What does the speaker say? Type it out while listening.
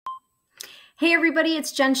Hey everybody,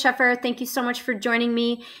 it's Jen Sheffer. Thank you so much for joining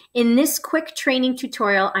me. In this quick training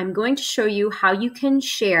tutorial, I'm going to show you how you can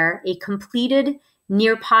share a completed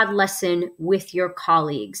Nearpod lesson with your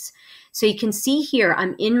colleagues. So you can see here,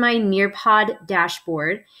 I'm in my Nearpod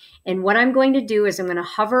dashboard. And what I'm going to do is I'm going to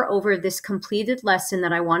hover over this completed lesson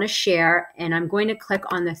that I want to share, and I'm going to click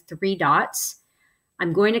on the three dots.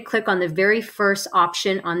 I'm going to click on the very first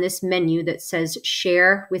option on this menu that says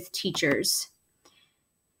Share with Teachers.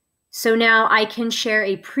 So now I can share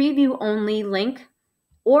a preview only link,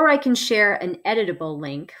 or I can share an editable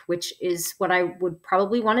link, which is what I would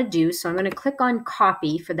probably want to do. So I'm going to click on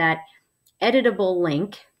copy for that editable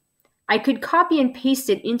link. I could copy and paste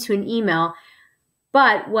it into an email,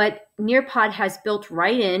 but what Nearpod has built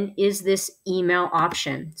right in is this email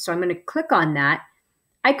option. So I'm going to click on that.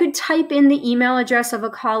 I could type in the email address of a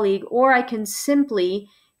colleague, or I can simply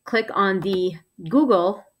click on the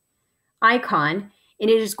Google icon, and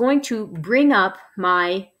it is going to bring up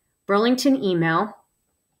my Burlington email,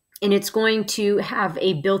 and it's going to have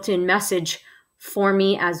a built-in message for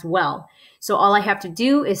me as well. So all I have to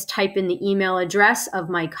do is type in the email address of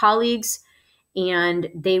my colleagues, and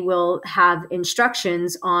they will have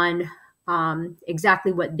instructions on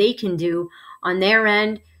exactly what they can do on their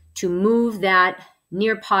end to move that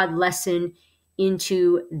Nearpod lesson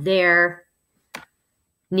into their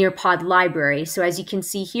Nearpod library. So as you can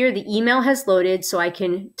see here, the email has loaded, so I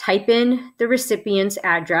can type in the recipient's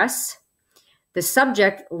address. The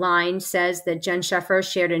subject line says that Jen Sheffer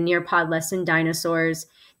shared a Nearpod lesson, Dinosaurs. It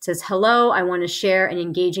says, hello, I want to share an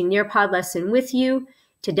engaging Nearpod lesson with you.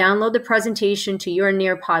 To download the presentation to your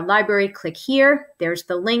Nearpod library, click here. There's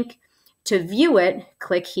the link. To view it,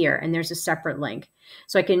 click here, and there's a separate link.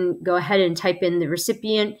 So I can go ahead and type in the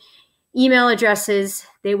recipient email addresses.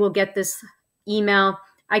 They will get this email.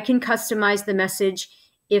 I can customize the message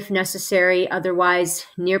if necessary. Otherwise,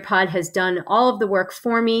 Nearpod has done all of the work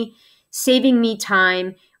for me, saving me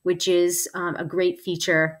time, which is a great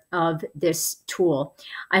feature of this tool.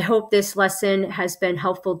 I hope this lesson has been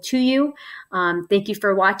helpful to you. Thank you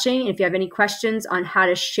for watching. If you have any questions on how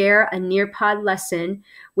to share a Nearpod lesson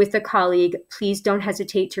with a colleague, please don't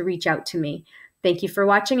hesitate to reach out to me. Thank you for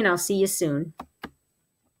watching, and I'll see you soon.